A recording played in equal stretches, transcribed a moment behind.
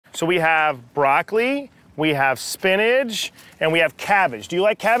So we have broccoli, we have spinach, and we have cabbage. Do you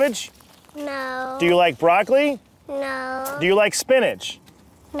like cabbage? No. Do you like broccoli? No. Do you like spinach?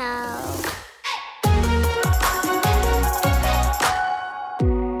 No.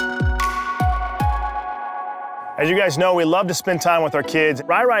 As you guys know, we love to spend time with our kids.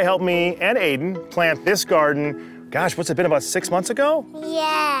 Ariah helped me and Aiden plant this garden, gosh, what's it been, about 6 months ago?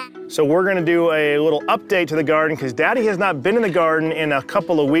 Yeah. So we're gonna do a little update to the garden because Daddy has not been in the garden in a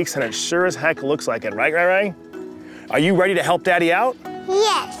couple of weeks and it sure as heck looks like it, right, Ariah? Are you ready to help Daddy out?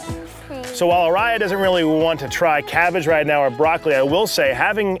 Yes. So while Ariah doesn't really want to try cabbage right now or broccoli, I will say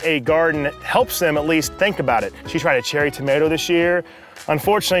having a garden helps them at least think about it. She tried a cherry tomato this year.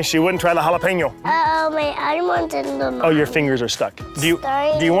 Unfortunately, she wouldn't try the jalapeno. My arm wants in the mouth. Oh, your fingers are stuck. Do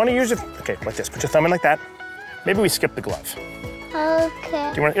you want to use it? Okay, like this. Put your thumb in like that. Maybe we skip the glove.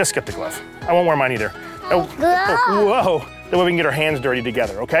 Okay. Do you want to skip the glove? I won't wear mine either. Oh, whoa. That way we can get our hands dirty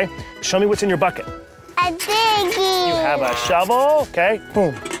together, okay? Show me what's in your bucket. A diggy. You have a shovel, okay?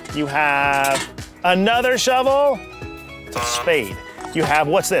 Boom. You have another shovel. It's a spade. You have,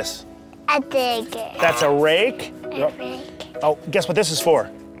 what's this? A digger. That's a rake. A rake. Oh, guess what this is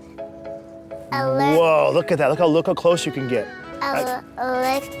for? A lick. Whoa, look at that. Look how close you can get. A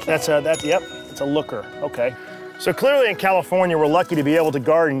lick. Yep, it's a looker, okay. So clearly in California, we're lucky to be able to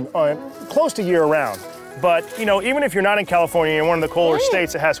garden close to year round. But, you know, even if you're not in California, in one of the colder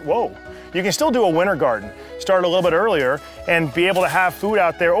states that has, you can still do a winter garden. Start a little bit earlier and be able to have food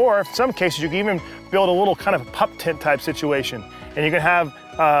out there, or in some cases, you can even build a little kind of pup tent type situation. And you can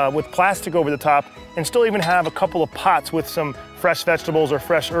have, with plastic over the top, and still even have a couple of pots with some fresh vegetables or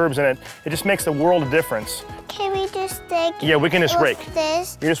fresh herbs in it. It just makes a world of difference. Can we just dig? Yeah, we can just rake.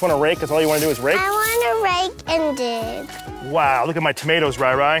 This? You just want to rake? That's all you want to do is rake? I want to rake and dig. Wow, look at my tomatoes,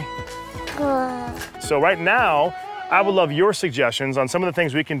 Rai. So right now, I would love your suggestions on some of the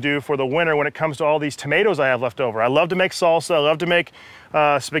things we can do for the winter when it comes to all these tomatoes I have left over. I love to make salsa, I love to make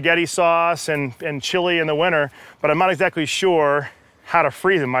spaghetti sauce and chili in the winter, but I'm not exactly sure how to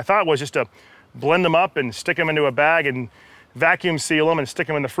freeze them. My thought was just to blend them up and stick them into a bag and vacuum seal them and stick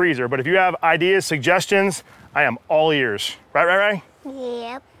them in the freezer. But if you have ideas, suggestions, I am all ears. Right?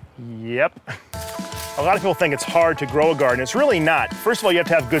 Yep. Yep. A lot of people think it's hard to grow a garden. It's really not. First of all, you have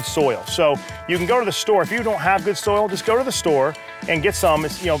to have good soil. So you can go to the store. If you don't have good soil, just go to the store and get some.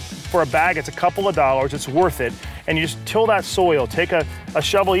 It's, for a bag, it's a couple of dollars. It's worth it. And you just till that soil. Take a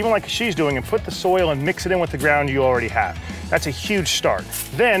shovel, even like she's doing, and put the soil and mix it in with the ground you already have. That's a huge start.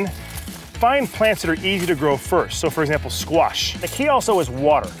 Then find plants that are easy to grow first. So for example, squash. The key also is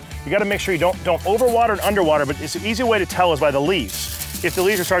water. You gotta make sure you don't overwater and underwater, but it's an easy way to tell is by the leaves. If the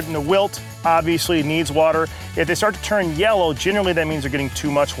leaves are starting to wilt, obviously it needs water. If they start to turn yellow, generally that means they're getting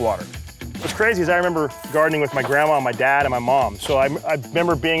too much water. What's crazy is I remember gardening with my grandma, my dad, and my mom. So I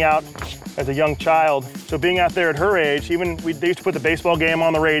remember being out as a young child. So being out there at her age, they used to put the baseball game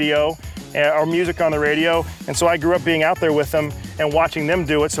on the radio, or music on the radio. And so I grew up being out there with them and watching them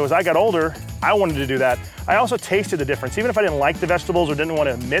do it. So as I got older, I wanted to do that. I also tasted the difference. Even if I didn't like the vegetables or didn't want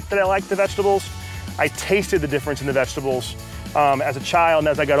to admit that I liked the vegetables, I tasted the difference in the vegetables. As a child and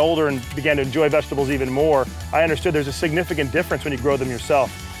as I got older and began to enjoy vegetables even more, I understood there's a significant difference when you grow them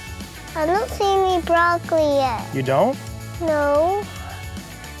yourself. I don't see any broccoli yet. You don't? No.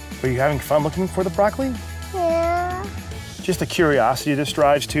 Are you having fun looking for the broccoli? Yeah. Just the curiosity this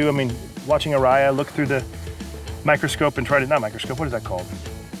drives too. I mean, watching Ariah look through the microscope and try to, not microscope, what is that called?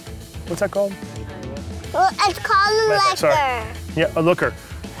 What's that called? Well, it's called a looker. Sorry. Yeah, a looker.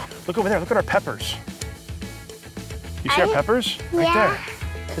 Look over there, look at our peppers. You see our peppers? Right there.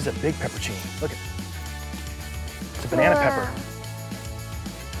 This is a big peppercini. Look at it. It's a banana pepper.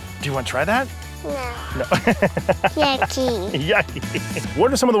 Do you want to try that? No. Yucky. Yucky.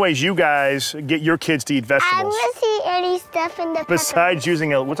 What are some of the ways you guys get your kids to eat vegetables? I don't see any stuff in the Besides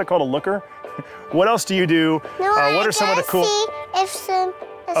using what's it called, a looker? What else do you do? No, what are some of the cool... see if some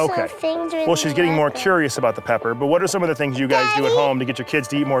things are well, she's getting more curious about the pepper, but what are some of the things you guys do at home to get your kids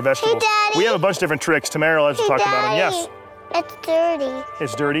to eat more vegetables? Hey, Daddy. We have a bunch of different tricks. Tamera loves to talk about them. Yes. It's dirty.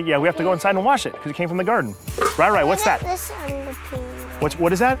 It's dirty? Yeah, we have to go inside and wash it because it came from the garden. Right, what's that? This on the peanut.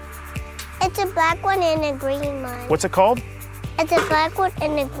 What is that? It's a black one and a green one. What's it called? It's a black one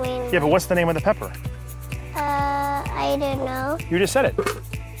and a green one. Yeah, but what's the name of the pepper? I don't know. You just said it.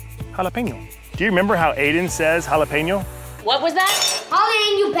 Jalapeno. Do you remember how Aiden says jalapeno? What was that?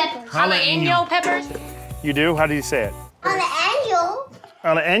 Jalapeno peppers. Jalapeno peppers? You do? How do you say it? Jalapeno.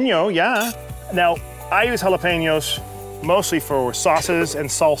 Jalapeno, yeah. Now, I use jalapenos mostly for sauces and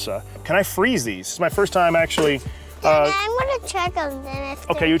salsa. Can I freeze these? It's my first time actually. I'm gonna check on them if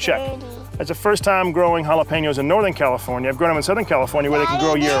okay, you check. Dirty. It's the first time growing jalapenos in Northern California. I've grown them in Southern California where they can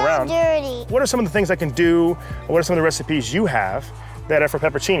grow Daddy, they're year-round. dirty. What are some of the things I can do? What are some of the recipes you have that are for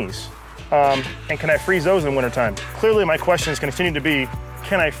pepperoncinis? And can I freeze those in wintertime? Clearly my questions continue to be,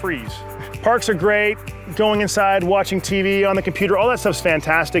 can I freeze? Parks are great, going inside, watching TV on the computer, all that stuff's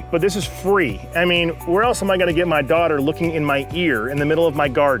fantastic, but this is free. I mean, where else am I gonna get my daughter looking in my ear in the middle of my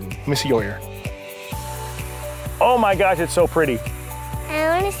garden? Let me see your ear. Oh my gosh, it's so pretty.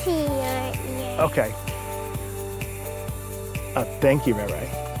 I want to see your ear. Okay. Thank you, Mowry.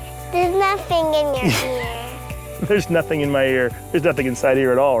 There's nothing in your ear. There's nothing in my ear. There's nothing inside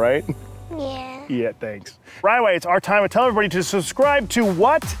here at all, right? Yeah. Yeah, thanks. Right away, it's our time to tell everybody to subscribe to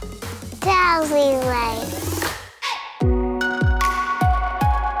what? Housley's Life.